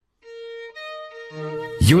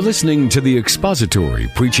You're listening to the expository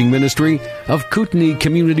preaching ministry of Kootenai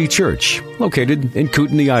Community Church, located in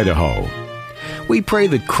Kootenai, Idaho. We pray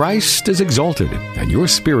that Christ is exalted and your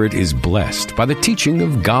spirit is blessed by the teaching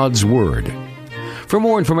of God's Word. For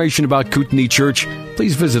more information about Kootenai Church,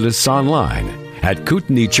 please visit us online at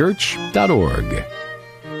kootenaichurch.org.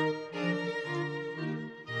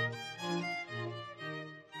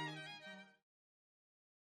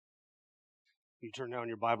 You turn now in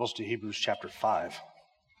your Bibles to Hebrews chapter 5.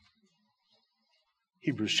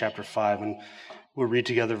 Hebrews chapter 5, and we'll read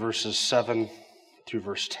together verses 7 through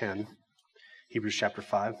verse 10. Hebrews chapter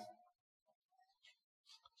 5.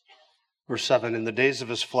 Verse 7, in the days of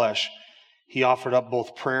his flesh, he offered up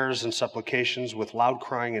both prayers and supplications with loud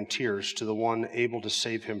crying and tears to the one able to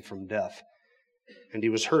save him from death. And he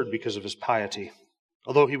was heard because of his piety.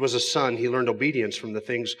 Although he was a son, he learned obedience from the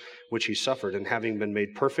things which he suffered, and having been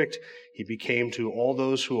made perfect, he became to all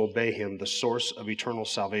those who obey him the source of eternal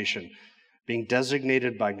salvation, being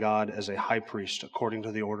designated by God as a high priest according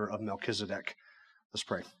to the order of Melchizedek. Let's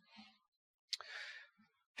pray.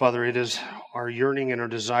 Father, it is our yearning and our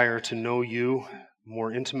desire to know you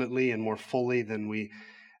more intimately and more fully than we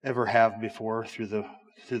ever have before through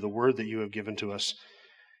the word that you have given to us.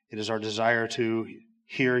 It is our desire to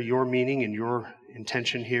hear your meaning and your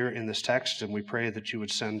intention here in this text, and we pray that you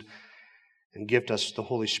would send and gift us the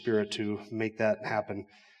Holy Spirit to make that happen.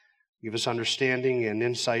 Give us understanding and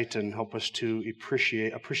insight and help us to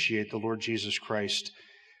appreciate the Lord Jesus Christ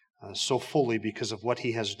so fully because of what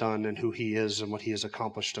he has done and who he is and what he has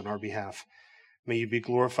accomplished on our behalf. May you be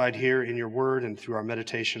glorified here in your word and through our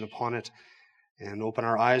meditation upon it, and open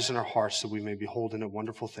our eyes and our hearts that we may behold in it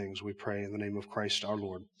wonderful things, we pray in the name of Christ our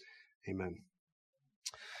Lord. Amen.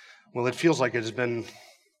 Well, it feels like it has been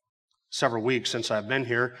several weeks since I've been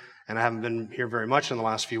here, and I haven't been here very much in the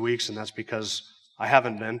last few weeks, and that's because I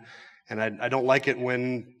haven't been. And I don't like it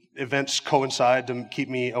when events coincide to keep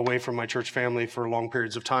me away from my church family for long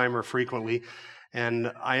periods of time or frequently. And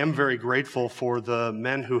I am very grateful for the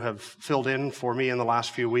men who have filled in for me in the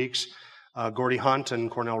last few weeks, Gordy Hunt and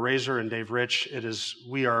Cornell Razor and Dave Rich.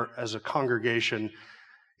 We are, as a congregation,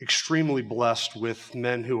 extremely blessed with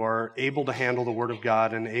men who are able to handle the Word of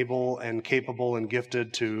God and able and capable and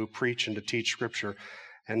gifted to preach and to teach Scripture.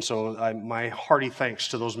 And so my hearty thanks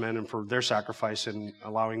to those men and for their sacrifice in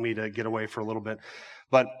allowing me to get away for a little bit.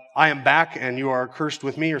 But I am back, and you are cursed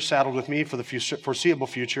with me or saddled with me for the foreseeable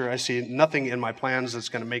future. I see nothing in my plans that's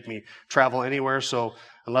going to make me travel anywhere. So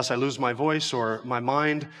unless I lose my voice or my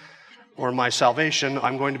mind or my salvation,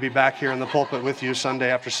 I'm going to be back here in the pulpit with you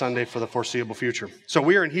Sunday after Sunday for the foreseeable future. So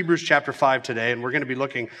we are in Hebrews chapter 5 today, and we're going to be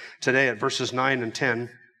looking today at verses 9 and 10.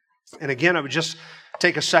 And again, I would just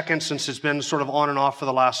take a second, since it's been sort of on and off for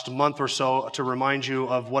the last month or so, to remind you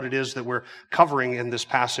of what it is that we're covering in this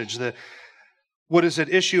passage. What is at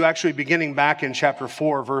issue, actually beginning back in chapter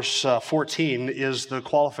 4, verse 14, is the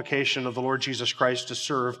qualification of the Lord Jesus Christ to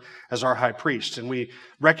serve as our high priest. And we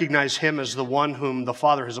recognize him as the one whom the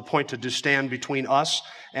Father has appointed to stand between us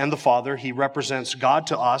and the Father. He represents God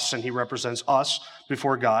to us, and he represents us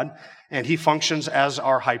before God, and he functions as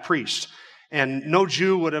our high priest. And no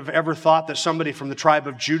Jew would have ever thought that somebody from the tribe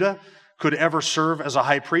of Judah could ever serve as a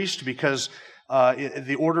high priest, because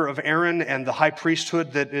the order of Aaron and the high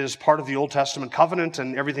priesthood that is part of the Old Testament covenant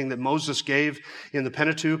and everything that Moses gave in the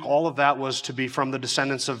Pentateuch, all of that was to be from the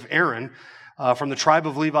descendants of Aaron, from the tribe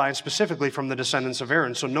of Levi, and specifically from the descendants of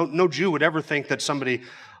Aaron. So no Jew would ever think that somebody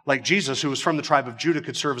like Jesus, who was from the tribe of Judah,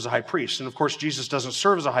 could serve as a high priest. And of course, Jesus doesn't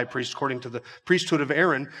serve as a high priest according to the priesthood of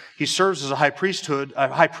Aaron. He serves as a high priest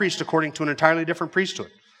according to an entirely different priesthood.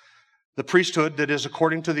 The priesthood that is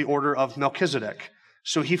according to the order of Melchizedek.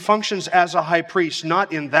 So he functions as a high priest,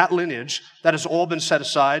 not in that lineage that has all been set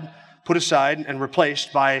aside, put aside, and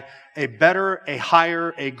replaced by a better, a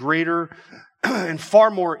higher, a greater, and far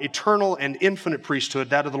more eternal and infinite priesthood,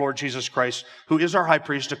 that of the Lord Jesus Christ, who is our high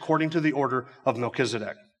priest according to the order of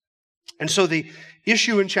Melchizedek. And so the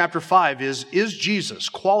issue in chapter 5 is Jesus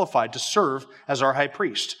qualified to serve as our high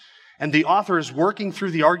priest? And the author is working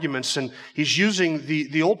through the arguments, and he's using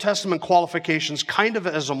the Old Testament qualifications kind of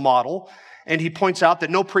as a model. And he points out that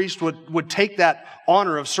no priest would take that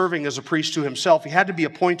honor of serving as a priest to himself. He had to be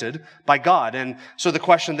appointed by God. And so the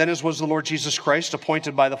question then is, was the Lord Jesus Christ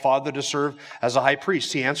appointed by the Father to serve as a high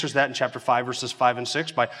priest? He answers that in chapter 5, verses 5 and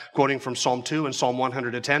 6 by quoting from Psalm 2 and Psalm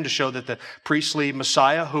 110 to show that the priestly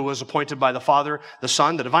Messiah who was appointed by the Father, the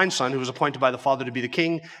Son, the divine Son, who was appointed by the Father to be the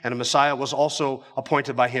king and a Messiah, was also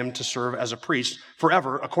appointed by him to serve as a priest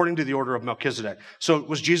forever according to the order of Melchizedek. So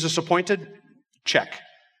was Jesus appointed? Check.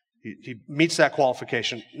 He meets that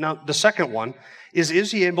qualification. Now, the second one is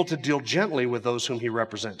he able to deal gently with those whom he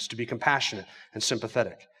represents, to be compassionate and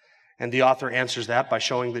sympathetic? And the author answers that by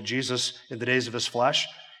showing that Jesus, in the days of his flesh,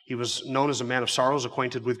 he was known as a man of sorrows,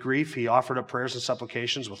 acquainted with grief. He offered up prayers and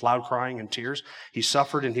supplications with loud crying and tears. He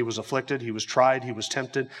suffered and he was afflicted. He was tried. He was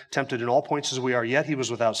tempted in all points as we are, yet he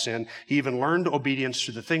was without sin. He even learned obedience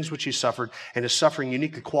through the things which he suffered, and his suffering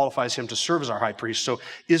uniquely qualifies him to serve as our high priest. So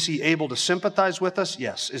is he able to sympathize with us?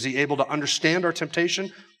 Yes. Is he able to understand our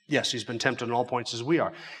temptation? Yes, he's been tempted in all points as we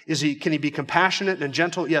are. Can he be compassionate and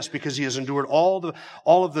gentle? Yes, because he has endured all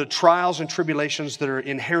of the trials and tribulations that are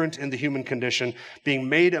inherent in the human condition, being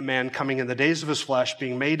made a man, coming in the days of his flesh,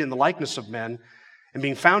 being made in the likeness of men, and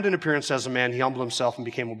being found in appearance as a man, he humbled himself and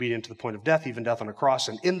became obedient to the point of death, even death on a cross.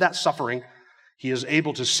 And in that suffering, he is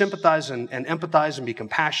able to sympathize and empathize and be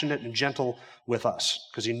compassionate and gentle with us,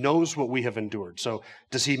 because he knows what we have endured. So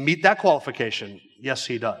does he meet that qualification? Yes,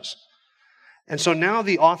 he does. And so now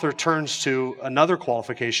the author turns to another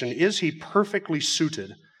qualification. Is he perfectly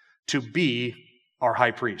suited to be our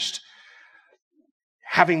high priest?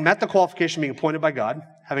 Having met the qualification of being appointed by God,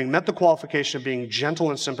 having met the qualification of being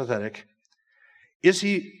gentle and sympathetic, is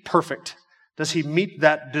he perfect? Does he meet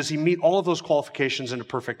that? Does he meet all of those qualifications in a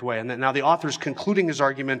perfect way? And now the author is concluding his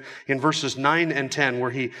argument in verses 9 and 10,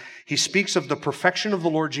 where he speaks of the perfection of the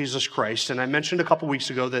Lord Jesus Christ. And I mentioned a couple weeks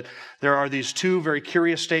ago that there are these two very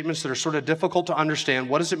curious statements that are sort of difficult to understand.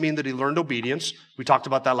 What does it mean that he learned obedience? We talked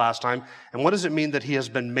about that last time. And what does it mean that he has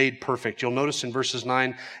been made perfect? You'll notice in verses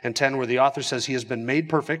 9 and 10 where the author says he has been made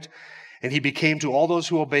perfect, and he became to all those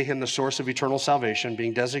who obey him the source of eternal salvation,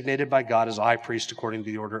 being designated by God as a high priest according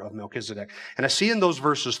to the order of Melchizedek. And I see in those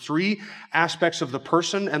verses three aspects of the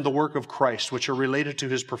person and the work of Christ, which are related to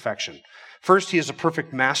his perfection. First, he is a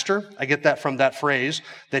perfect master. I get that from that phrase,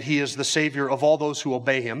 that he is the Savior of all those who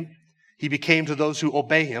obey him. He became to those who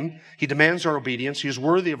obey him. He demands our obedience. He is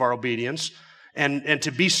worthy of our obedience. And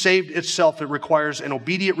to be saved itself, it requires an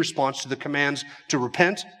obedient response to the commands to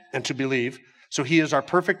repent and to believe. So he is our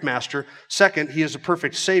perfect master. Second, he is a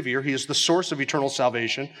perfect Savior. He is the source of eternal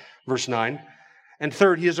salvation, verse 9. And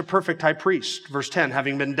third, he is a perfect high priest, verse 10,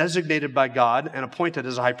 having been designated by God and appointed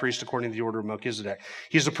as a high priest according to the order of Melchizedek.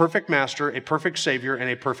 He is a perfect master, a perfect Savior, and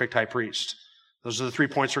a perfect high priest. Those are the 3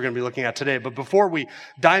 points we're going to be looking at today. But before we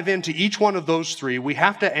dive into each one of those three, we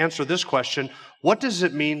have to answer this question: what does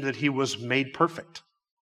it mean that he was made perfect?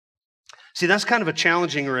 See, that's kind of a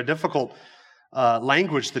challenging or a difficult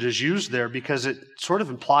language that is used there, because it sort of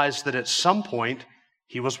implies that at some point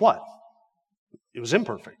he was what? It was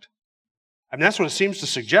imperfect. I mean, that's what it seems to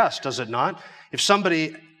suggest, does it not? If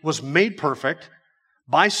somebody was made perfect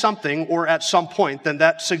by something or at some point, then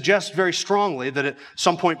that suggests very strongly that at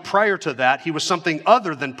some point prior to that, he was something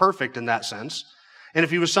other than perfect in that sense. And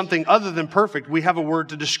if he was something other than perfect, we have a word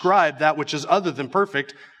to describe that which is other than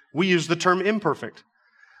perfect. We use the term imperfect.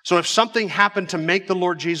 So if something happened to make the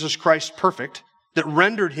Lord Jesus Christ perfect, that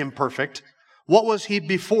rendered him perfect, what was he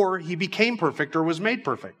before he became perfect or was made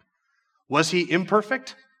perfect? Was he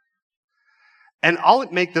imperfect? And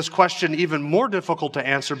I'll make this question even more difficult to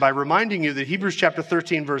answer by reminding you that Hebrews chapter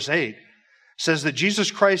 13, verse 8 says that Jesus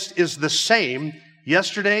Christ is the same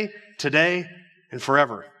yesterday, today, and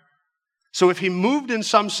forever. So if he moved in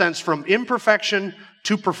some sense from imperfection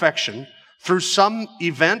to perfection through some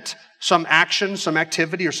event, some action, some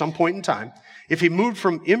activity, or some point in time, if he moved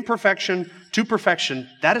from imperfection to perfection,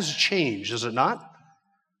 that is a change, is it not?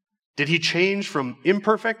 Did he change from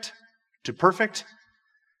imperfect to perfect?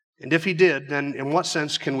 And if he did, then in what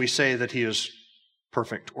sense can we say that he is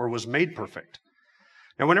perfect or was made perfect?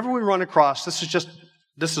 Now, whenever we run across, this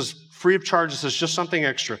is free of charge, this is just something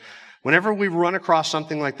extra. Whenever we run across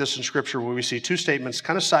something like this in Scripture where we see two statements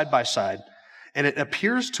kind of side by side, and it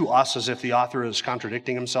appears to us as if the author is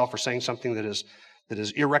contradicting himself or saying something that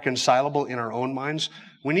is irreconcilable in our own minds,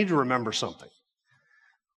 we need to remember something.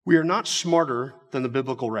 We are not smarter than the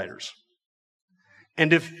biblical writers.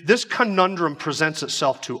 And if this conundrum presents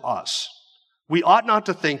itself to us, we ought not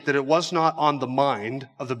to think that it was not on the mind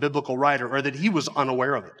of the biblical writer or that he was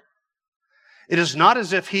unaware of it. It is not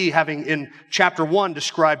as if he, having in chapter 1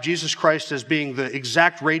 described Jesus Christ as being the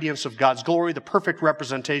exact radiance of God's glory, the perfect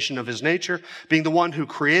representation of his nature, being the one who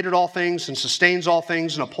created all things and sustains all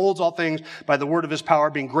things and upholds all things by the word of his power,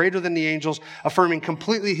 being greater than the angels, affirming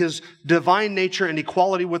completely his divine nature and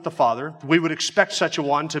equality with the Father. We would expect such a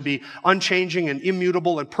one to be unchanging and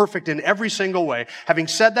immutable and perfect in every single way. Having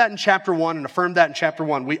said that in chapter 1 and affirmed that in chapter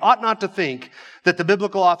 1, we ought not to think that the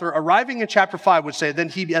biblical author arriving in chapter 5 would say then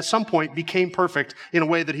he at some point became perfect in a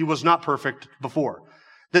way that he was not perfect before.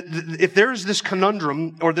 That if there is this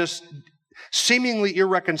conundrum or this Seemingly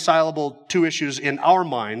irreconcilable two issues in our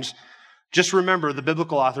minds, just remember the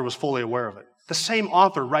biblical author was fully aware of it. The same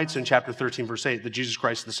author writes in chapter 13, verse 8, that Jesus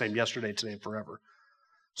Christ is the same yesterday, today, and forever.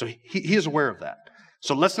 So he is aware of that.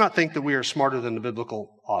 So let's not think that we are smarter than the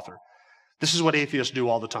biblical author. This is what atheists do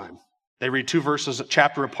all the time. They read two verses a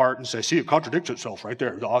chapter apart and say, see, it contradicts itself right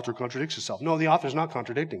there. The author contradicts itself. No, the author's not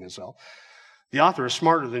contradicting itself. The author is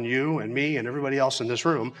smarter than you and me and everybody else in this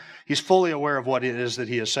room. He's fully aware of what it is that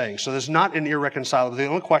he is saying. So there's not an irreconcilable. The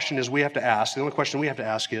only question we have to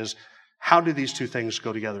ask is, how do these two things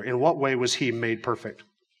go together? In what way was he made perfect?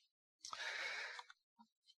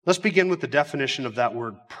 Let's begin with the definition of that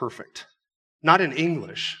word perfect. Not in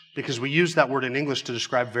English, because we use that word in English to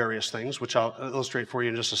describe various things, which I'll illustrate for you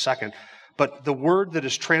in just a second. But the word that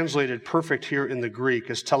is translated perfect here in the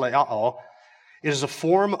Greek is teleao. It is a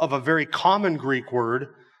form of a very common Greek word,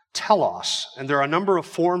 telos. And there are a number of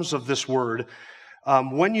forms of this word.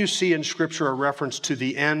 When you see in Scripture a reference to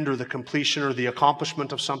the end or the completion or the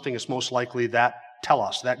accomplishment of something, it's most likely that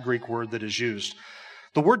telos, that Greek word that is used.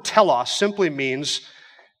 The word telos simply means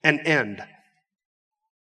an end.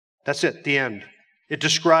 That's it, the end. It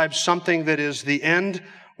describes something that is the end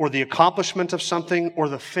or the accomplishment of something or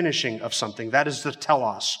the finishing of something. That is the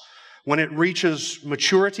telos. When it reaches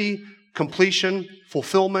maturity, completion,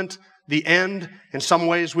 fulfillment, the end, in some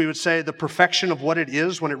ways we would say the perfection of what it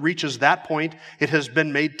is, when it reaches that point, it has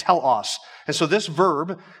been made telos. And so this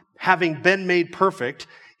verb, having been made perfect,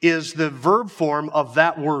 is the verb form of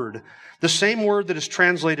that word. The same word that is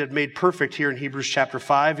translated made perfect here in Hebrews chapter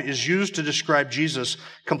 5 is used to describe Jesus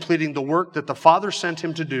completing the work that the Father sent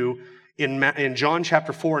him to do in John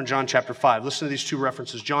chapter 4 and John chapter 5. Listen to these two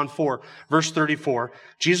references. John 4, verse 34,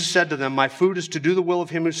 Jesus said to them, my food is to do the will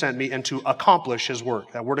of him who sent me and to accomplish his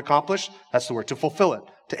work. That word accomplish, that's the word. To fulfill it,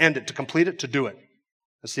 to end it, to complete it, to do it.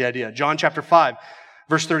 That's the idea. John chapter 5,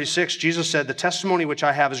 verse 36, Jesus said, the testimony which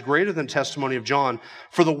I have is greater than testimony of John.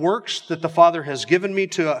 For the works that the Father has given me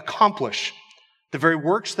to accomplish, the very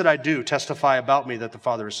works that I do testify about me that the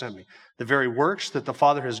Father has sent me. The very works that the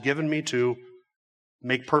Father has given me to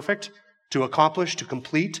make perfect, to accomplish, to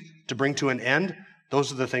complete, to bring to an end,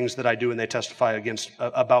 those are the things that I do and they testify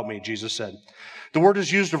about me, Jesus said. The word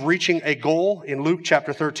is used of reaching a goal in Luke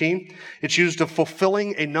chapter 13. It's used of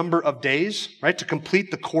fulfilling a number of days, right? To complete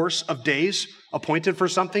the course of days appointed for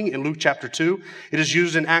something in Luke chapter 2. It is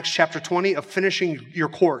used in Acts chapter 20 of finishing your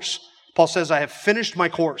course. Paul says, I have finished my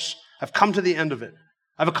course. I've come to the end of it.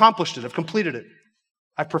 I've accomplished it. I've completed it.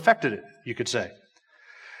 I've perfected it, you could say.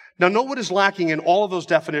 Now, note what is lacking in all of those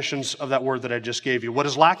definitions of that word that I just gave you. What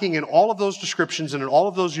is lacking in all of those descriptions and in all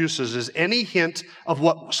of those uses is any hint of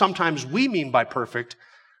what sometimes we mean by perfect,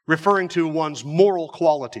 referring to one's moral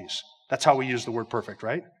qualities. That's how we use the word perfect,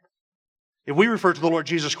 right? If we refer to the Lord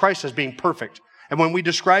Jesus Christ as being perfect, and when we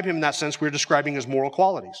describe him in that sense, we're describing his moral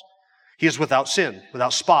qualities. He is without sin,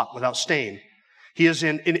 without spot, without stain. He is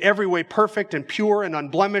in every way perfect and pure and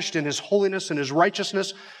unblemished in his holiness and his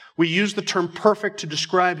righteousness. We use the term perfect to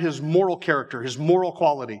describe his moral character, his moral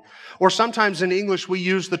quality. Or sometimes in English, we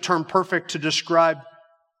use the term perfect to describe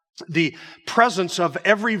the presence of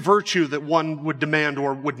every virtue that one would demand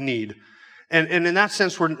or would need. And in that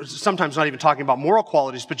sense, we're sometimes not even talking about moral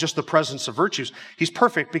qualities, but just the presence of virtues. He's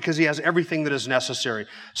perfect because he has everything that is necessary.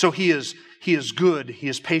 So he is good, he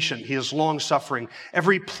is patient, he is long-suffering.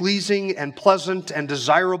 Every pleasing and pleasant and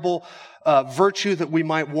desirable virtue that we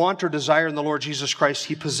might want or desire in the Lord Jesus Christ,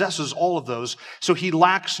 he possesses all of those. So he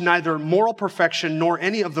lacks neither moral perfection nor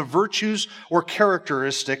any of the virtues or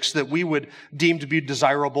characteristics that we would deem to be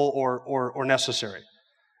desirable or necessary.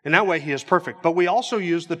 In that way, he is perfect. But we also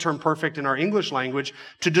use the term perfect in our English language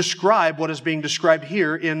to describe what is being described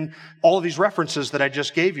here in all of these references that I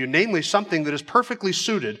just gave you, namely something that is perfectly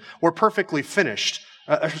suited or perfectly finished,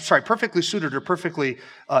 perfectly suited or perfectly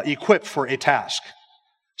equipped for a task.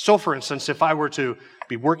 So, for instance, if I were to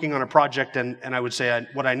be working on a project and I would say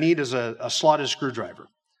what I need is a slotted screwdriver,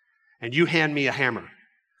 and you hand me a hammer.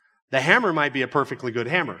 The hammer might be a perfectly good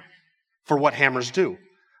hammer for what hammers do,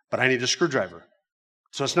 but I need a screwdriver.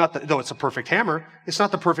 So it's not, though it's a perfect hammer, it's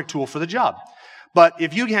not the perfect tool for the job. But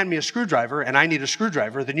if you hand me a screwdriver and I need a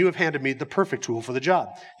screwdriver, then you have handed me the perfect tool for the job.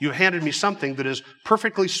 You have handed me something that is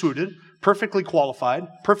perfectly suited, perfectly qualified,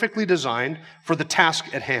 perfectly designed for the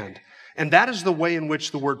task at hand. And that is the way in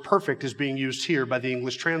which the word perfect is being used here by the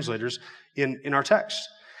English translators in our text.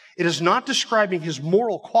 It is not describing his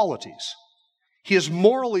moral qualities. He is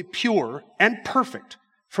morally pure and perfect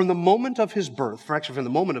from the moment of his birth, from the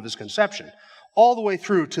moment of his conception, all the way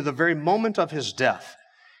through to the very moment of his death.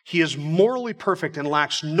 He is morally perfect and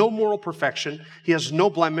lacks no moral perfection. He has no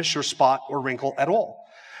blemish or spot or wrinkle at all.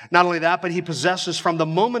 Not only that, but he possesses from the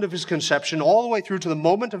moment of his conception all the way through to the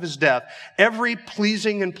moment of his death, every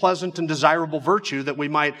pleasing and pleasant and desirable virtue that we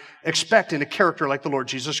might expect in a character like the Lord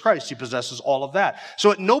Jesus Christ. He possesses all of that.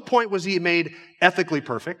 So at no point was he made ethically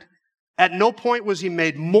perfect. At no point was he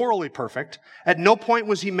made morally perfect. At no point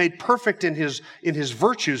was he made perfect in his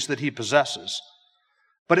virtues that he possesses.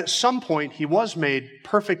 But at some point, he was made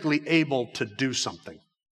perfectly able to do something.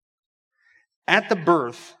 At the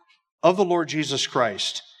birth of the Lord Jesus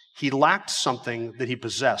Christ, he lacked something that he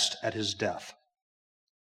possessed at his death.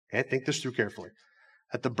 Okay, think this through carefully.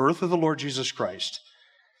 At the birth of the Lord Jesus Christ,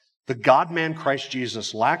 the God-man Christ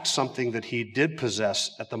Jesus lacked something that he did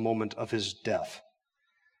possess at the moment of his death.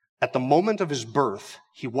 At the moment of his birth,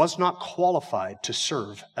 he was not qualified to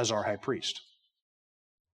serve as our high priest.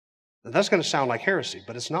 Now, that's going to sound like heresy,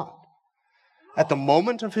 but it's not. At the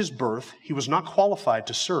moment of his birth, he was not qualified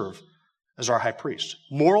to serve as our high priest.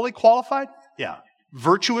 Morally qualified? Yeah.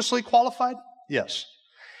 Virtuously qualified? Yes.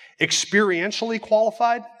 Experientially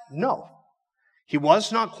qualified? No. He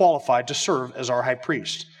was not qualified to serve as our high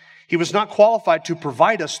priest. He was not qualified to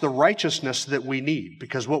provide us the righteousness that we need,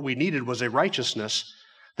 because what we needed was a righteousness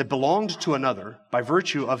that belonged to another by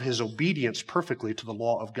virtue of his obedience perfectly to the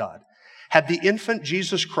law of God. Had the infant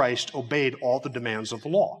Jesus Christ obeyed all the demands of the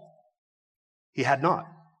law? He had not.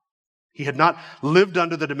 He had not lived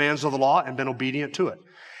under the demands of the law and been obedient to it.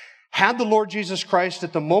 Had the Lord Jesus Christ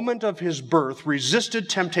at the moment of his birth resisted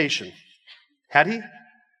temptation? Had he?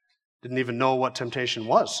 Didn't even know what temptation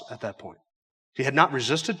was at that point. He had not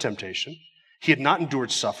resisted temptation. He had not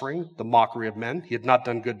endured suffering, the mockery of men. He had not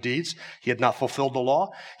done good deeds. He had not fulfilled the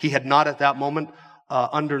law. He had not at that moment,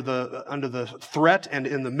 under the threat and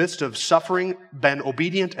in the midst of suffering, been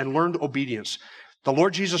obedient and learned obedience. The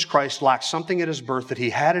Lord Jesus Christ lacked something at his birth that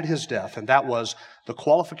he had at his death, and that was the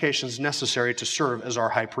qualifications necessary to serve as our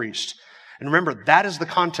high priest. And remember, that is the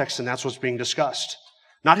context, and that's what's being discussed.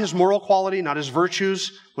 Not his moral quality, not his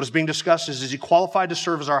virtues. What is being discussed is he qualified to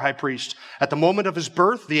serve as our high priest? At the moment of his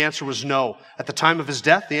birth, the answer was no. At the time of his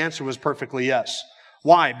death, the answer was perfectly yes.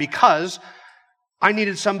 Why? Because I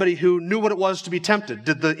needed somebody who knew what it was to be tempted.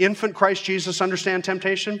 Did the infant Christ Jesus understand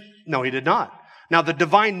temptation? No, he did not. Now, the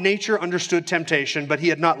divine nature understood temptation, but he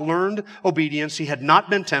had not learned obedience. He had not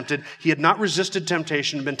been tempted. He had not resisted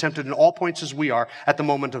temptation and been tempted in all points as we are at the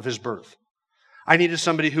moment of his birth. I needed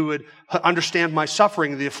somebody who would understand my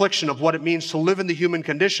suffering, the affliction of what it means to live in the human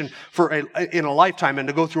condition in a lifetime and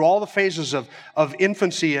to go through all the phases of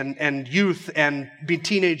infancy and youth and be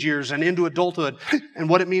teenage years and into adulthood and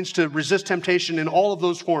what it means to resist temptation in all of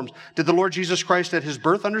those forms. Did the Lord Jesus Christ at his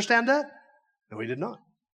birth understand that? No, he did not.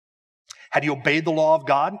 Had he obeyed the law of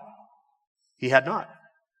God? He had not.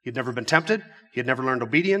 He had never been tempted. He had never learned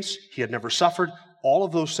obedience. He had never suffered. All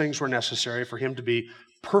of those things were necessary for him to be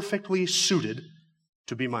perfectly suited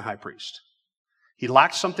to be my high priest. He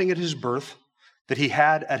lacked something at his birth that he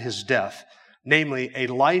had at his death, namely a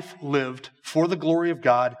life lived for the glory of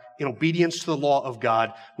God in obedience to the law of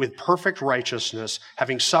God with perfect righteousness.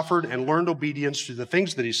 Having suffered and learned obedience through the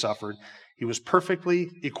things that he suffered, he was perfectly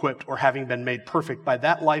equipped, or having been made perfect by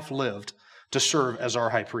that life lived, to serve as our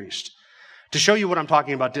high priest. To show you what I'm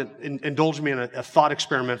talking about, indulge me in a thought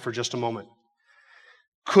experiment for just a moment.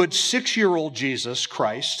 Could 6-year-old Jesus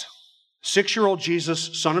Christ, 6-year-old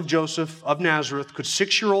Jesus, son of Joseph of Nazareth, could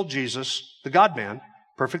 6-year-old Jesus, the God-man,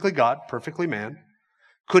 perfectly God, perfectly man,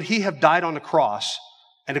 could he have died on the cross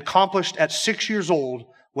and accomplished at 6 years old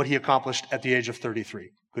what he accomplished at the age of 33?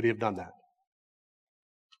 Could he have done that?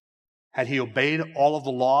 Had he obeyed all of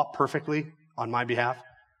the law perfectly on my behalf?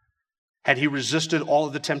 Had he resisted all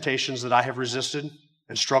of the temptations that I have resisted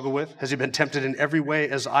and struggle with? Has he been tempted in every way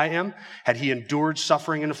as I am? Had he endured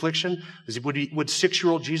suffering and affliction? Would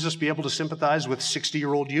 6-year-old Jesus be able to sympathize with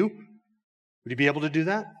 60-year-old you? Would he be able to do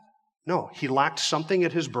that? No. He lacked something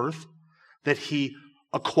at his birth that he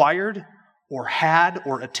acquired or had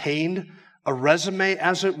or attained, a resume,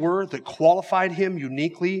 as it were, that qualified him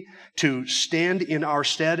uniquely to stand in our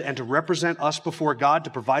stead and to represent us before God, to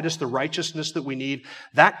provide us the righteousness that we need.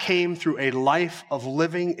 That came through a life of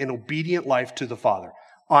living an obedient life to the Father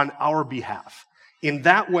on our behalf. In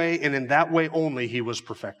that way, and in that way only, he was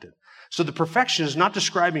perfected. So the perfection is not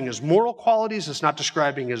describing his moral qualities. It's not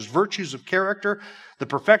describing his virtues of character. The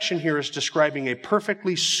perfection here is describing a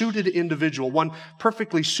perfectly suited individual, one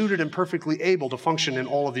perfectly suited and perfectly able to function in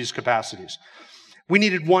all of these capacities. We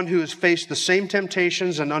needed one who has faced the same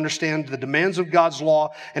temptations and understands the demands of God's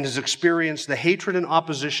law and has experienced the hatred and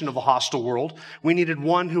opposition of a hostile world. We needed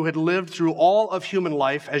one who had lived through all of human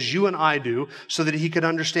life as you and I do, so that he could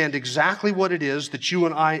understand exactly what it is that you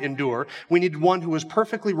and I endure. We needed one who was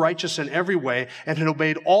perfectly righteous in every way and had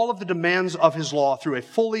obeyed all of the demands of his law through a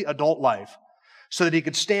fully adult life, so that he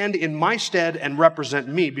could stand in my stead and represent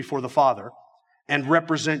me before the Father, and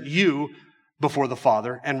represent you before the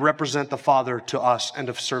Father, and represent the Father to us, and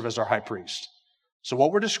to serve as our high priest. So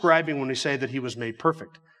what we're describing when we say that he was made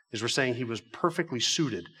perfect is we're saying he was perfectly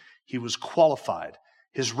suited. He was qualified.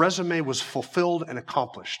 His resume was fulfilled and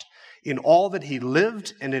accomplished. In all that he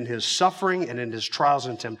lived and in his suffering and in his trials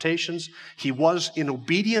and temptations, he was in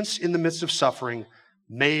obedience in the midst of suffering,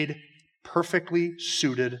 made perfectly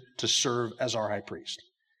suited to serve as our high priest.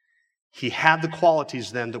 He had the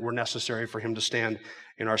qualities then that were necessary for him to stand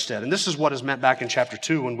in our stead. And this is what is meant back in chapter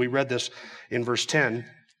 2 when we read this in verse 10.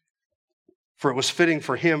 For it was fitting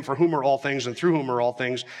for him, for whom are all things and through whom are all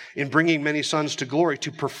things, in bringing many sons to glory,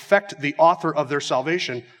 to perfect the author of their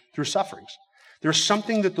salvation through sufferings. There's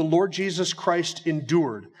something that the Lord Jesus Christ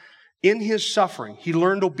endured in his suffering. He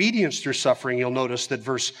learned obedience through suffering. You'll notice that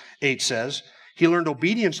verse 8 says, he learned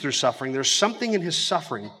obedience through suffering. There's something in his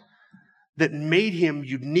suffering that made him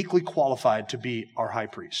uniquely qualified to be our high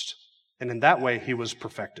priest. And in that way, he was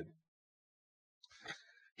perfected.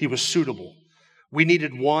 He was suitable. We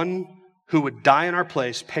needed one who would die in our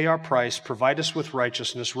place, pay our price, provide us with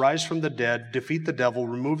righteousness, rise from the dead, defeat the devil,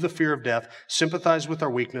 remove the fear of death, sympathize with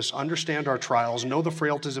our weakness, understand our trials, know the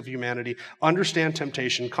frailties of humanity, understand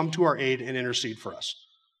temptation, come to our aid, and intercede for us.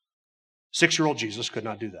 6-year-old Jesus could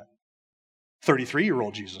not do that.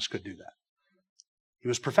 33-year-old Jesus could do that. He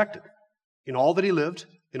was perfected. In all that he lived,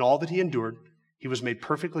 in all that he endured, he was made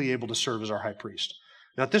perfectly able to serve as our high priest.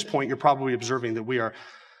 Now, at this point, you're probably observing that we are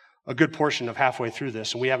a good portion of halfway through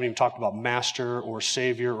this, and we haven't even talked about master or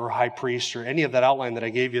savior or high priest or any of that outline that I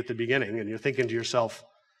gave you at the beginning, and you're thinking to yourself,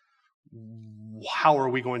 how are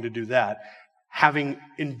we going to do that? Having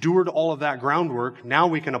endured all of that groundwork, now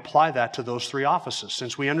we can apply that to those three offices.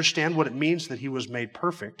 Since we understand what it means that he was made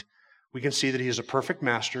perfect, we can see that he is a perfect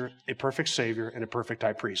master, a perfect savior, and a perfect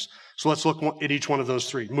high priest. So let's look at each one of those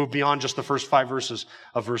three. Move beyond just the first 5 verses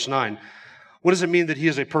of verse 9. What does it mean that he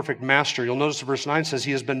is a perfect master? You'll notice verse 9 says,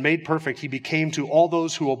 he has been made perfect. He became to all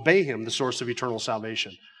those who obey him the source of eternal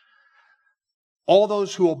salvation. All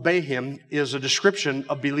those who obey him is a description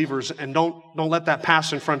of believers, and don't let that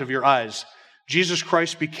pass in front of your eyes. Jesus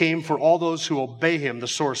Christ became for all those who obey him the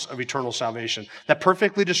source of eternal salvation. That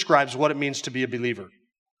perfectly describes what it means to be a believer.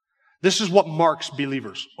 This is what marks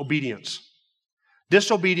believers, obedience.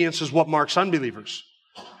 Disobedience is what marks unbelievers.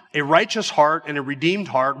 A righteous heart and a redeemed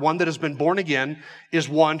heart, one that has been born again, is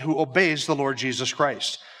one who obeys the Lord Jesus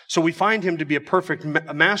Christ. So we find him to be a perfect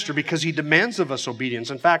master because he demands of us obedience.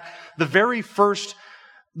 In fact, the very first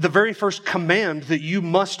command that you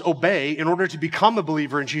must obey in order to become a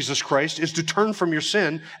believer in Jesus Christ is to turn from your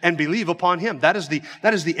sin and believe upon him. That is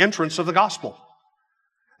the entrance of the gospel.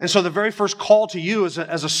 And so the very first call to you as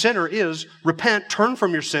a sinner is repent, turn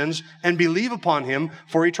from your sins, and believe upon him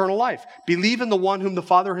for eternal life. Believe in the one whom the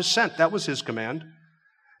Father has sent. That was his command.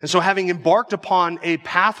 And so having embarked upon a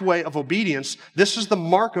pathway of obedience, this is the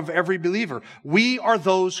mark of every believer. We are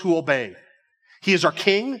those who obey. He is our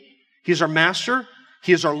king. He is our master.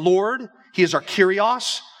 He is our Lord. He is our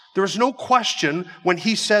Kyrios. There is no question when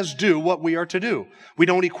he says do what we are to do. We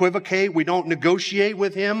don't equivocate. We don't negotiate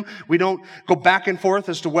with him. We don't go back and forth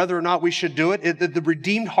as to whether or not we should do it. The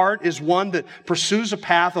redeemed heart is one that pursues a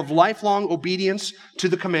path of lifelong obedience to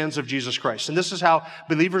the commands of Jesus Christ. And this is how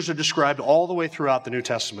believers are described all the way throughout the New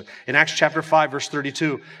Testament. In Acts chapter 5, verse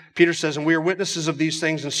 32, Peter says, and we are witnesses of these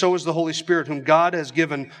things, and so is the Holy Spirit, whom God has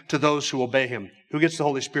given to those who obey him. Who gets the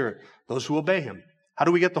Holy Spirit? Those who obey him. How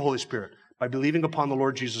do we get the Holy Spirit? By believing upon the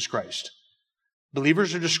Lord Jesus Christ.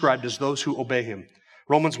 Believers are described as those who obey him.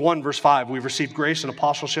 Romans 1, verse 5, we've received grace and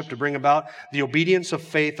apostleship to bring about the obedience of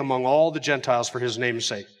faith among all the Gentiles for his name's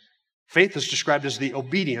sake. Faith is described as the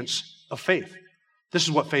obedience of faith. This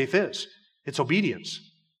is what faith is. It's obedience.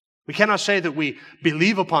 We cannot say that we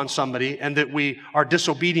believe upon somebody and that we are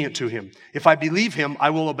disobedient to him. If I believe him, I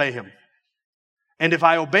will obey him. And if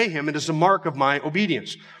I obey him, it is a mark of my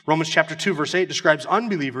obedience. Romans chapter 2, verse 8 describes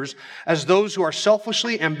unbelievers as those who are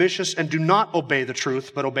selfishly ambitious and do not obey the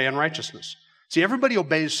truth, but obey unrighteousness. See, everybody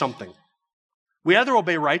obeys something. We either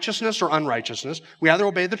obey righteousness or unrighteousness. We either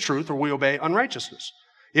obey the truth or we obey unrighteousness.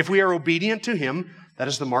 If we are obedient to him, that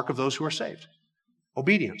is the mark of those who are saved.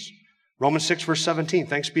 Obedience. Romans 6, verse 17,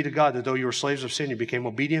 thanks be to God that though you were slaves of sin, you became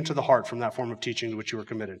obedient to the heart from that form of teaching to which you were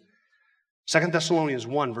committed. 2 Thessalonians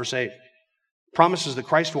 1, verse 8. Promises that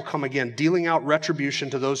Christ will come again, dealing out retribution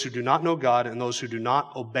to those who do not know God and those who do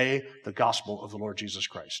not obey the gospel of the Lord Jesus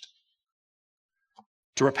Christ.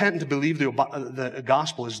 To repent and to believe the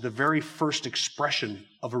gospel is the very first expression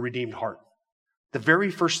of a redeemed heart. The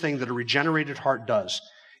very first thing that a regenerated heart does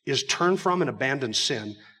is turn from and abandon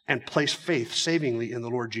sin and place faith savingly in the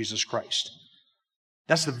Lord Jesus Christ.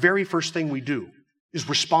 That's the very first thing we do, is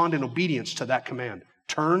respond in obedience to that command.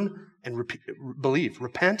 Turn and believe.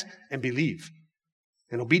 Repent and believe.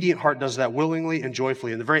 An obedient heart does that willingly and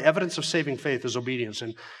joyfully. And the very evidence of saving faith is obedience.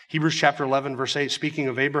 In Hebrews chapter 11, verse 8, speaking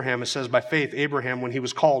of Abraham, it says, by faith, Abraham, when he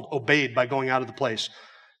was called, obeyed by going out of the place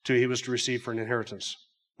he was to receive for an inheritance.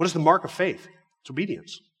 What is the mark of faith? It's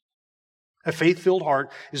obedience. A faith-filled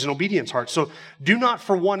heart is an obedience heart. So do not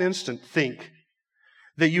for one instant think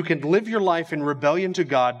that you can live your life in rebellion to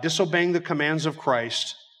God, disobeying the commands of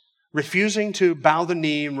Christ, refusing to bow the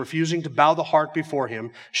knee and refusing to bow the heart before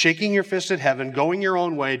Him, shaking your fist at heaven, going your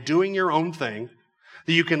own way, doing your own thing,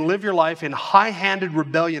 that you can live your life in high-handed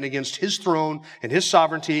rebellion against His throne and His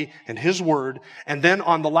sovereignty and His word, and then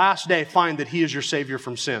on the last day find that He is your Savior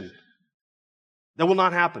from sin. That will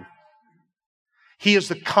not happen. He is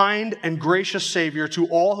the kind and gracious Savior to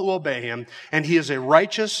all who obey Him, and He is a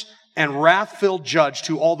righteous and wrath-filled judge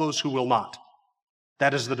to all those who will not.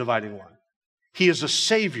 That is the dividing line. He is a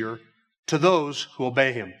Savior to those who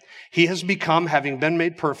obey Him. He has become, having been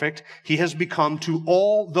made perfect, He has become to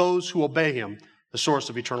all those who obey Him the source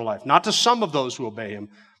of eternal life. Not to some of those who obey Him,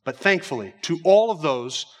 but thankfully, to all of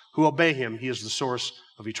those who obey Him, He is the source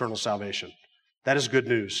of eternal salvation. That is good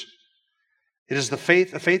news. It is a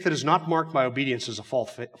faith that is not marked by obedience is a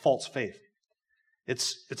false faith.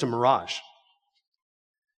 It's a mirage.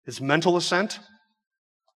 It's mental assent.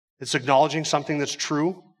 It's acknowledging something that's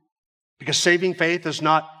true. Because saving faith is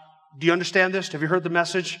not, do you understand this? Have you heard the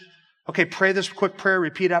message? Okay, pray this quick prayer,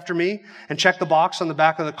 repeat after me, and check the box on the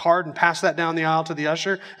back of the card and pass that down the aisle to the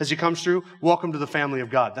usher as he comes through. Welcome to the family of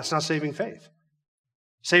God. That's not saving faith.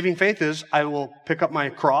 Saving faith is, I will pick up my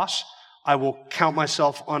cross. I will count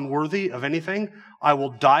myself unworthy of anything. I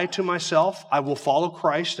will die to myself. I will follow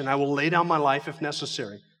Christ, and I will lay down my life if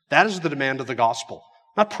necessary. That is the demand of the gospel.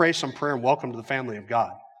 Not pray some prayer and welcome to the family of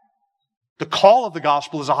God. The call of the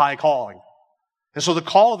gospel is a high calling. And so the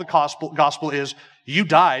call of the gospel is, you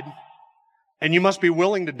died, and you must be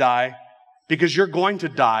willing to die because you're going to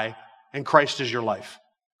die, and Christ is your life.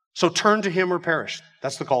 So turn to Him or perish.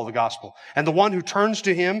 That's the call of the gospel. And the one who turns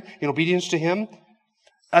to Him in obedience to Him,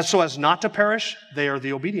 so as not to perish, they are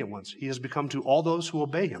the obedient ones. He has become to all those who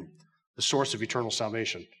obey Him the source of eternal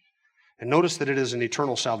salvation. And notice that it is an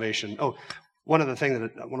eternal salvation. Oh, one other thing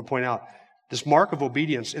that I want to point out. This mark of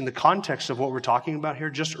obedience in the context of what we're talking about here,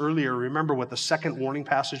 just earlier, remember what the second warning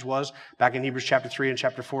passage was back in Hebrews chapter 3 and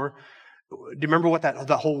chapter 4? Do you remember what that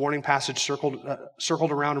whole warning passage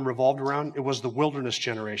circled around and revolved around? It was the wilderness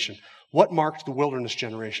generation. What marked the wilderness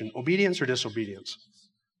generation? Obedience or disobedience?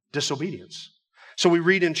 Disobedience. So we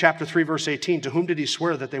read in chapter 3, verse 18, to whom did He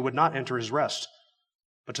swear that they would not enter His rest?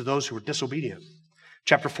 But to those who were disobedient.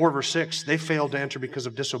 Chapter 4, verse 6, they failed to enter because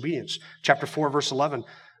of disobedience. Chapter 4, verse 11,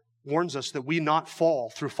 warns us that we not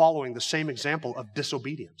fall through following the same example of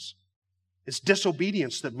disobedience. It's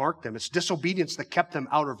disobedience that marked them. It's disobedience that kept them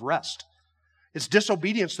out of rest. It's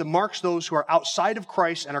disobedience that marks those who are outside of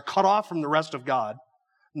Christ and are cut off from the rest of God.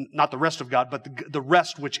 Not the rest of God, but the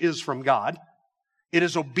rest which is from God. It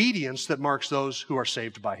is obedience that marks those who are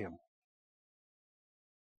saved by Him.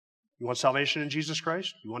 You want salvation in Jesus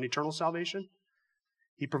Christ? You want eternal salvation?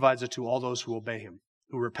 He provides it to all those who obey Him,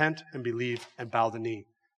 who repent and believe and bow the knee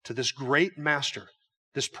to this great master,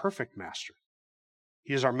 this perfect master.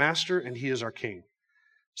 He is our master and He is our king.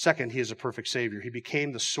 Second, He is a perfect Savior. He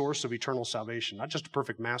became the source of eternal salvation, not just a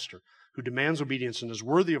perfect master who demands obedience and is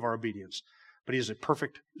worthy of our obedience, but He is a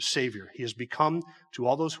perfect Savior. He has become, to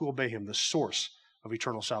all those who obey Him, the source of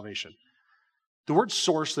eternal salvation. The word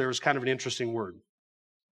source there is kind of an interesting word.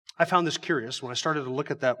 I found this curious. When I started to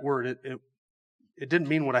look at that word, it didn't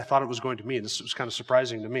mean what I thought it was going to mean. This was kind of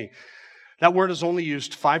surprising to me. That word is only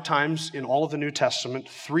used 5 times in all of the New Testament.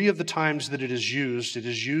 3 of the times that it is used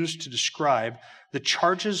to describe the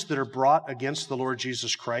charges that are brought against the Lord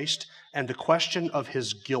Jesus Christ and the question of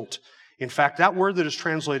His guilt. In fact, that word that is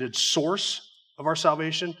translated source of our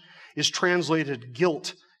salvation is translated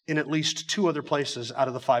guilt in at least 2 other places out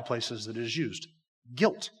of the 5 places that it is used.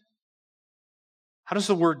 Guilt. How does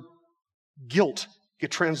the word guilt get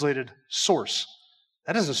translated source?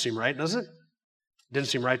 That doesn't seem right, does it? It didn't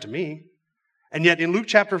seem right to me. And yet in Luke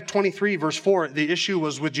chapter 23, verse 4, the issue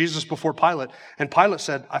was with Jesus before Pilate, and Pilate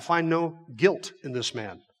said, I find no guilt in this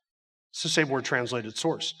man. It's the same word translated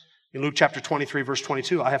source. In Luke chapter 23, verse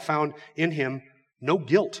 22, I have found in him no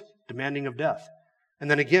guilt demanding of death. And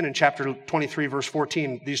then again in chapter 23, verse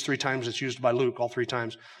 14, these three times it's used by Luke, all three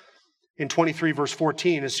times. In 23, verse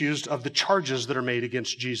 14, it's used of the charges that are made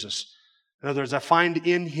against Jesus. In other words, I find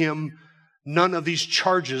in him none of these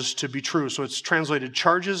charges to be true. So it's translated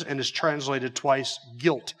charges and is translated twice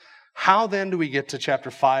guilt. How then do we get to chapter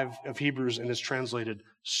 5 of Hebrews and it's translated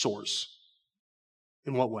source?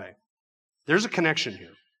 In what way? There's a connection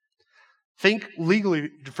here. Think legally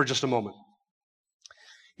for just a moment.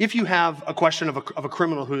 If you have a question of a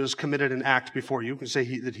criminal who has committed an act before you,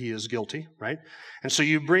 say that he is guilty, right? And so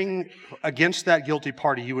you bring, against that guilty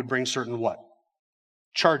party, you would bring certain what?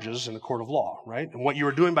 Charges in a court of law, right? And what you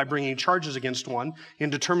are doing by bringing charges against one in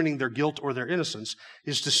determining their guilt or their innocence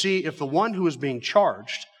is to see if the one who is being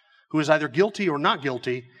charged, who is either guilty or not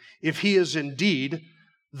guilty, if he is indeed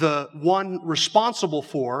the one responsible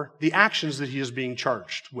for the actions that he is being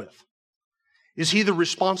charged with. Is he the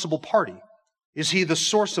responsible party? Is he the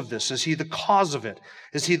source of this? Is he the cause of it?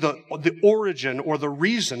 Is he the origin or the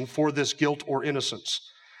reason for this guilt or innocence?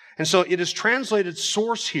 And so it is translated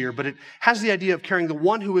source here, but it has the idea of carrying the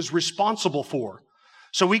one who is responsible for.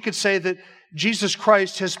 So we could say that Jesus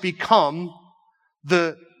Christ has become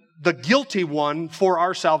the guilty one for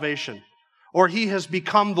our salvation, or he has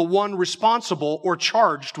become the one responsible or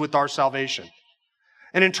charged with our salvation.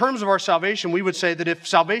 And in terms of our salvation, we would say that if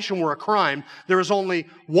salvation were a crime, there is only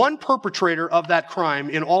one perpetrator of that crime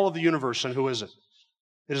in all of the universe, and who is it?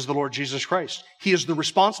 It is the Lord Jesus Christ. He is the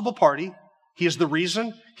responsible party. He is the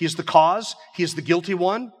reason. He is the cause. He is the guilty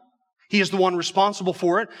one. He is the one responsible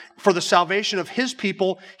for it. For the salvation of his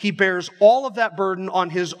people, he bears all of that burden on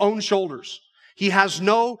his own shoulders. He has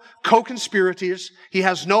no co-conspirators. He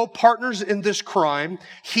has no partners in this crime.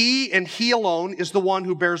 He and he alone is the one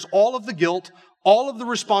who bears all of the guilt, all of the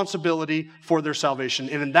responsibility for their salvation.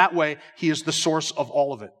 And in that way, he is the source of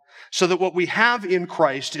all of it. So that what we have in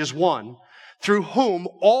Christ is one through whom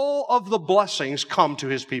all of the blessings come to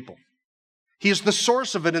his people. He is the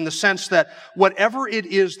source of it in the sense that whatever it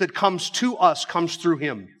is that comes to us comes through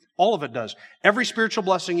him. All of it does. Every spiritual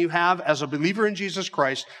blessing you have as a believer in Jesus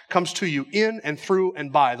Christ comes to you in and through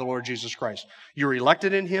and by the Lord Jesus Christ. You're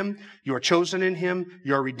elected in him. You are chosen in him.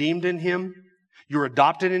 You are redeemed in him. You're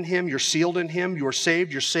adopted in him. You're sealed in him. You are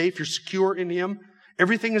saved. You're safe. You're secure in him.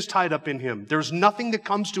 Everything is tied up in him. There's nothing that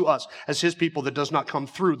comes to us as his people that does not come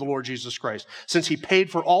through the Lord Jesus Christ. Since he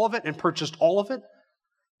paid for all of it and purchased all of it,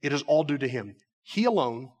 it is all due to him. He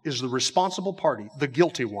alone is the responsible party, the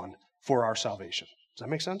guilty one, for our salvation. Does that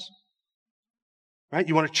make sense? Right?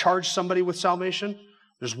 You want to charge somebody with salvation?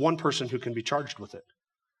 There's one person who can be charged with it.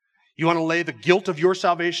 You want to lay the guilt of your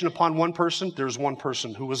salvation upon one person? There's one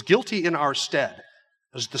person who was guilty in our stead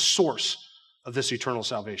as the source of this eternal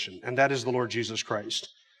salvation, and that is the Lord Jesus Christ.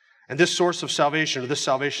 And this source of salvation, or this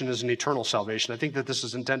salvation, is an eternal salvation. I think that this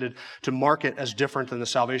is intended to mark it as different than the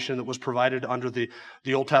salvation that was provided under the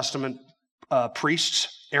Old Testament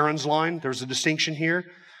priests, Aaron's line. There's a distinction here.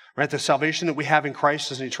 Right? The salvation that we have in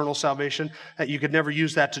Christ is an eternal salvation. That you could never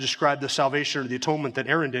use that to describe the salvation or the atonement that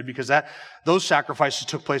Aaron did, because those sacrifices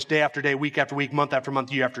took place day after day, week after week, month after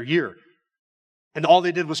month, year after year. And all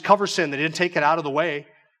they did was cover sin. They didn't take it out of the way.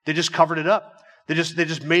 They just covered it up. They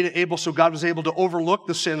just made it able so God was able to overlook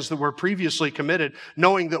the sins that were previously committed,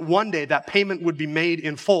 knowing that one day that payment would be made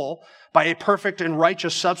in full by a perfect and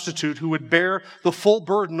righteous substitute who would bear the full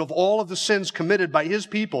burden of all of the sins committed by his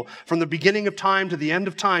people from the beginning of time to the end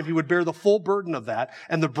of time. He would bear the full burden of that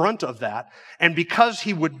and the brunt of that. And because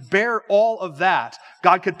he would bear all of that,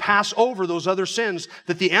 God could pass over those other sins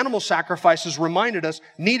that the animal sacrifices reminded us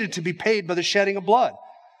needed to be paid by the shedding of blood.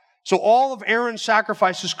 So all of Aaron's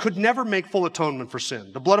sacrifices could never make full atonement for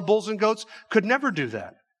sin. The blood of bulls and goats could never do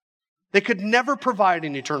that. They could never provide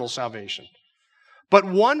an eternal salvation. But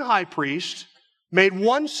one high priest made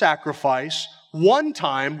one sacrifice, one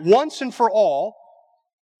time, once and for all,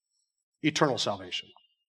 eternal salvation.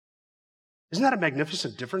 Isn't that a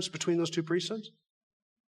magnificent difference between those two priesthoods?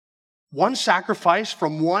 One sacrifice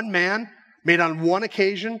from one man made on one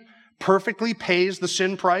occasion perfectly pays the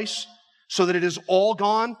sin price so that it is all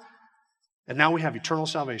gone. And now we have eternal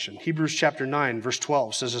salvation. Hebrews chapter 9, verse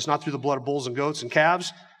 12 says, it's not through the blood of bulls and goats and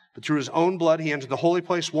calves, but through his own blood he entered the holy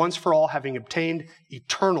place once for all, having obtained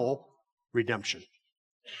eternal redemption.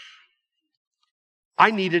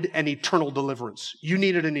 I needed an eternal deliverance. You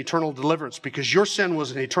needed an eternal deliverance because your sin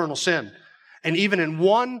was an eternal sin. And even in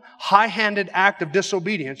one high-handed act of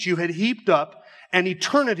disobedience, you had heaped up an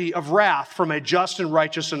eternity of wrath from a just and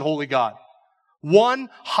righteous and holy God. One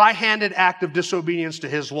high-handed act of disobedience to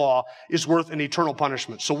his law is worth an eternal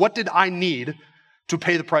punishment. So what did I need to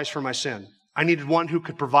pay the price for my sin? I needed one who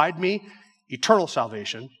could provide me eternal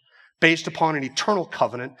salvation based upon an eternal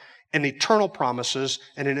covenant and eternal promises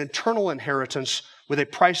and an eternal inheritance with a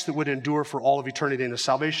price that would endure for all of eternity and a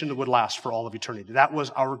salvation that would last for all of eternity. That was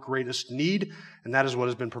our greatest need, and that is what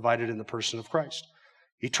has been provided in the person of Christ.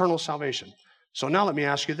 Eternal salvation. So now let me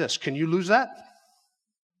ask you this. Can you lose that?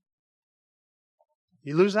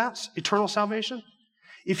 You lose that? Eternal salvation?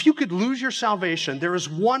 If you could lose your salvation, there is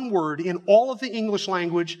one word in all of the English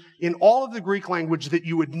language, in all of the Greek language that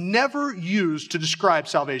you would never use to describe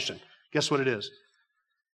salvation. Guess what it is?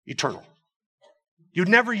 Eternal. You'd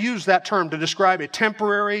never use that term to describe a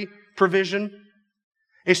temporary provision,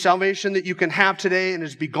 a salvation that you can have today and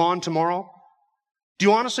is be gone tomorrow. Do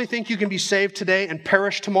you honestly think you can be saved today and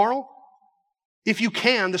perish tomorrow? If you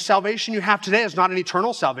can, the salvation you have today is not an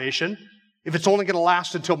eternal salvation. If it's only going to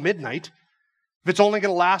last until midnight, if it's only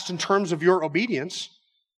going to last in terms of your obedience,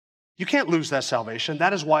 you can't lose that salvation.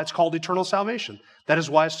 That is why it's called eternal salvation. That is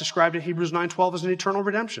why it's described in Hebrews 9:12 as an eternal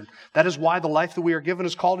redemption. That is why the life that we are given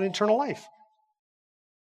is called an eternal life.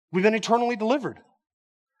 We've been eternally delivered.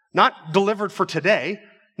 Not delivered for today,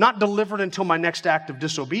 not delivered until my next act of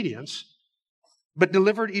disobedience, but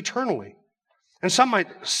delivered eternally. And some might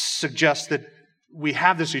suggest that we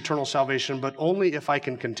have this eternal salvation, but only if I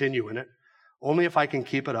can continue in it, only if I can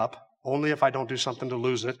keep it up, only if I don't do something to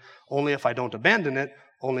lose it, only if I don't abandon it,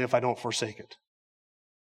 only if I don't forsake it.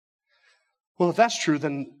 Well, if that's true,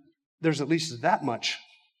 then there's at least that much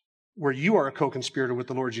where you are a co-conspirator with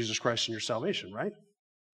the Lord Jesus Christ in your salvation, right?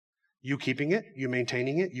 You keeping it, you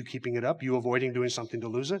maintaining it, you keeping it up, you avoiding doing something to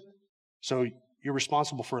lose it. So you're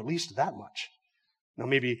responsible for at least that much. Now,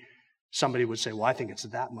 maybe somebody would say, well, I think it's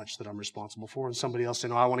that much that I'm responsible for. And somebody else say,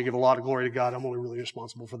 no, I want to give a lot of glory to God. I'm only really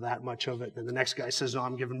responsible for that much of it. And the next guy says, no,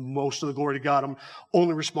 I'm giving most of the glory to God. I'm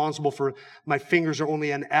only responsible for, my fingers are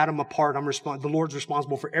only an atom apart. The Lord's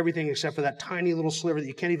responsible for everything except for that tiny little sliver that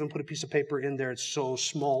you can't even put a piece of paper in there. It's so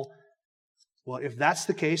small. Well, if that's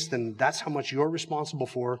the case, then that's how much you're responsible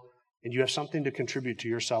for. And you have something to contribute to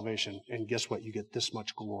your salvation. And guess what? You get this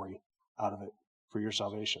much glory out of it for your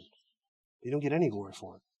salvation. You don't get any glory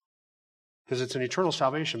for it. Because it's an eternal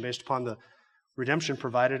salvation based upon the redemption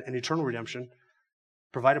provided, an eternal redemption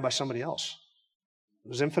provided by somebody else. It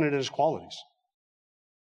was infinite in its qualities.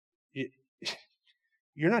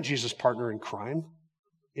 You're not Jesus' partner in crime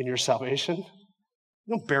in your salvation.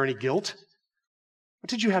 You don't bear any guilt. What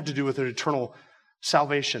did you have to do with an eternal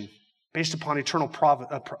salvation based upon eternal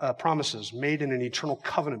promises made in an eternal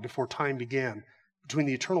covenant before time began between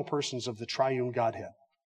the eternal persons of the triune Godhead?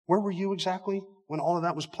 Where were you exactly when all of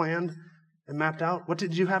that was planned and mapped out? What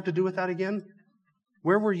did you have to do with that again?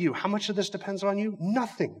 Where were you? How much of this depends on you?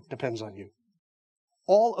 Nothing depends on you.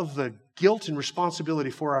 All of the guilt and responsibility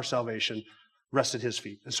for our salvation rests at his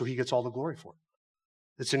feet, and so he gets all the glory for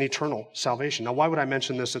it. It's an eternal salvation. Now, why would I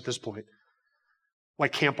mention this at this point? Why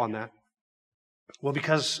camp on that? Well,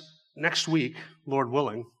 because next week, Lord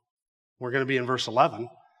willing, we're going to be in verse 11,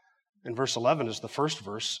 and verse 11 is the first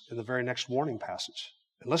verse in the very next warning passage.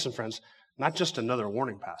 And listen, friends, not just another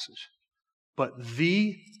warning passage, but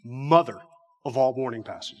the mother of all warning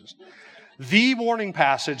passages. The warning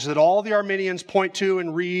passage that all the Arminians point to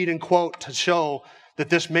and read and quote to show that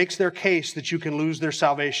this makes their case that you can lose their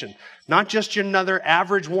salvation. Not just another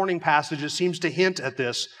average warning passage that seems to hint at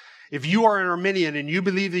this. If you are an Arminian and you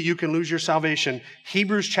believe that you can lose your salvation,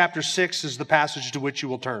 Hebrews chapter 6 is the passage to which you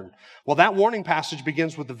will turn. Well, that warning passage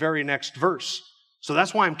begins with the very next verse. So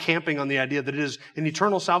that's why I'm camping on the idea that it is an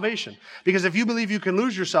eternal salvation. Because if you believe you can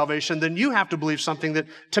lose your salvation, then you have to believe something that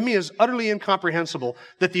to me is utterly incomprehensible.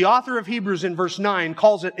 That the author of Hebrews in verse 9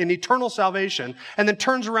 calls it an eternal salvation and then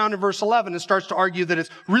turns around in verse 11 and starts to argue that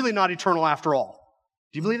it's really not eternal after all.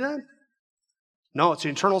 Do you believe that? No, it's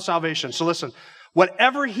an eternal salvation. So listen,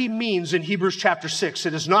 whatever he means in Hebrews chapter 6,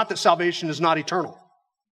 it is not that salvation is not eternal.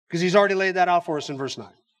 Because he's already laid that out for us in verse 9.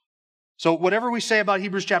 So whatever we say about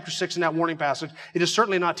Hebrews chapter 6 in that warning passage, it is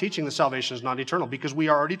certainly not teaching that salvation is not eternal, because we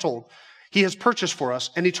are already told he has purchased for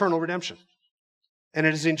us an eternal redemption. And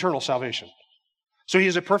it is eternal salvation. So he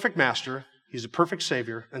is a perfect master, he's a perfect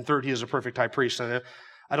savior, and third, he is a perfect high priest. And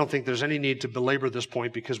I don't think there's any need to belabor this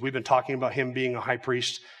point, because we've been talking about him being a high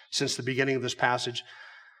priest since the beginning of this passage.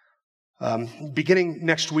 Beginning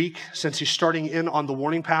next week, since he's starting in on the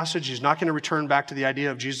warning passage, he's not going to return back to the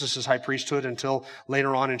idea of Jesus' high priesthood until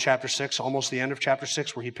later on in chapter 6, almost the end of chapter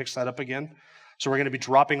 6, where he picks that up again. So we're going to be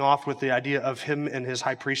dropping off with the idea of him and his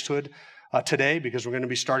high priesthood today, because we're going to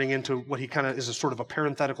be starting into what he kind of is a sort of a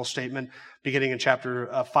parenthetical statement beginning in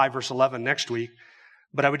chapter 5, verse 11 next week.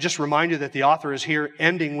 But I would just remind you that the author is here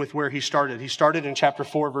ending with where he started. He started in chapter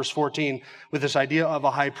 4, verse 14, with this idea of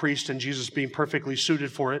a high priest and Jesus being perfectly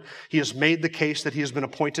suited for it. He has made the case that he has been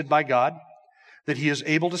appointed by God, that he is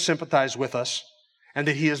able to sympathize with us, and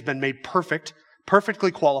that he has been made perfect,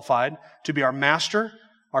 perfectly qualified to be our master,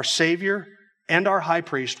 our Savior, and our high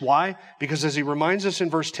priest. Why? Because as he reminds us in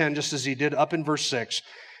verse 10, just as he did up in verse 6,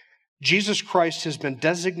 Jesus Christ has been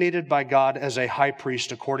designated by God as a high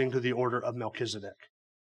priest according to the order of Melchizedek.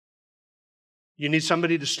 You need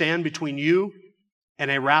somebody to stand between you and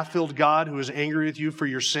a wrath-filled God who is angry with you for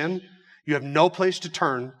your sin. You have no place to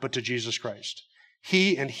turn but to Jesus Christ.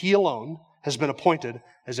 He and he alone has been appointed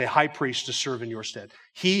as a high priest to serve in your stead.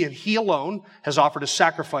 He and he alone has offered a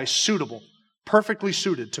sacrifice suitable, perfectly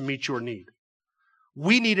suited to meet your need.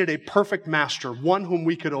 We needed a perfect master, one whom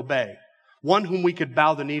we could obey, one whom we could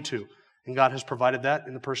bow the knee to, and God has provided that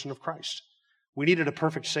in the person of Christ. We needed a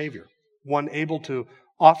perfect Savior, one able to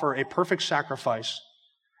offer a perfect sacrifice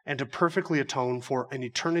and to perfectly atone for an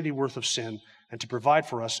eternity worth of sin and to provide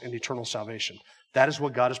for us an eternal salvation. That is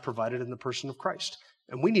what God has provided in the person of Christ.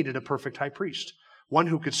 And we needed a perfect high priest, one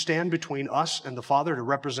who could stand between us and the Father to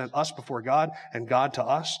represent us before God and God to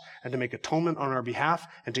us and to make atonement on our behalf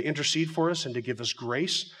and to intercede for us and to give us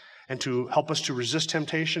grace and to help us to resist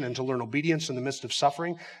temptation and to learn obedience in the midst of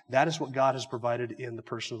suffering. That is what God has provided in the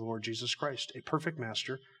person of the Lord Jesus Christ, a perfect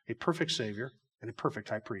master, a perfect Savior, and a perfect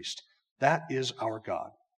high priest. That is our God.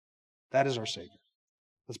 That is our Savior.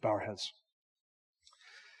 Let's bow our heads.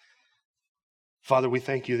 Father, we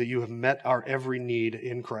thank you that you have met our every need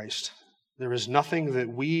in Christ. There is nothing that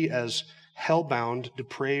we as hell-bound,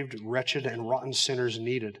 depraved, wretched, and rotten sinners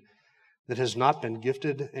needed that has not been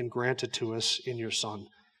gifted and granted to us in your Son.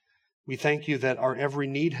 We thank you that our every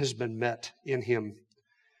need has been met in him.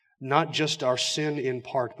 Not just our sin in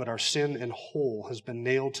part, but our sin in whole has been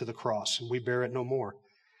nailed to the cross, and we bear it no more.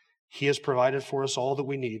 He has provided for us all that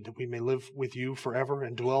we need, that we may live with you forever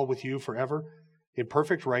and dwell with you forever in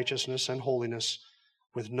perfect righteousness and holiness,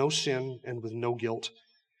 with no sin and with no guilt.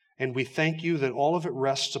 And we thank you that all of it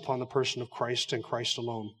rests upon the person of Christ and Christ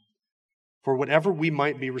alone. For whatever we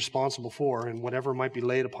might be responsible for and whatever might be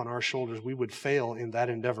laid upon our shoulders, we would fail in that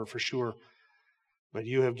endeavor for sure. But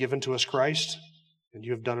you have given to us Christ, and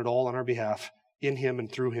you have done it all on our behalf, in him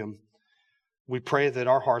and through him. We pray that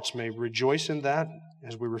our hearts may rejoice in that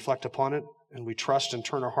as we reflect upon it, and we trust and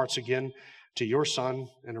turn our hearts again to your Son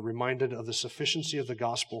and are reminded of the sufficiency of the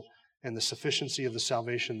gospel and the sufficiency of the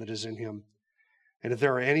salvation that is in him. And if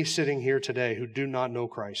there are any sitting here today who do not know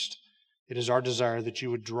Christ, it is our desire that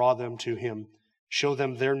you would draw them to him, show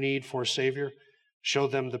them their need for a Savior, show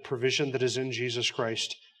them the provision that is in Jesus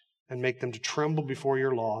Christ, and make them to tremble before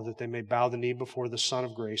your law, that they may bow the knee before the Son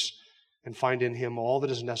of grace and find in him all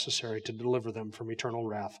that is necessary to deliver them from eternal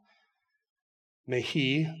wrath. May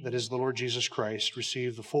he, that is the Lord Jesus Christ,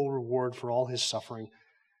 receive the full reward for all his suffering,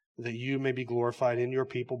 that you may be glorified in your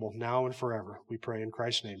people both now and forever. We pray in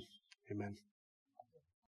Christ's name. Amen.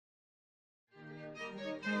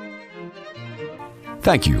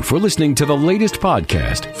 Thank you for listening to the latest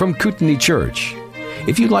podcast from Kootenai Church.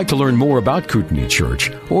 If you'd like to learn more about Kootenai Church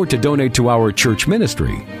or to donate to our church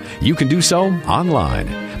ministry, you can do so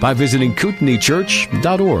online by visiting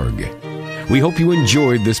kootenaichurch.org. We hope you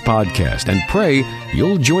enjoyed this podcast and pray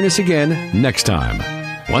you'll join us again next time.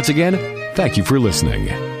 Once again, thank you for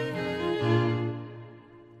listening.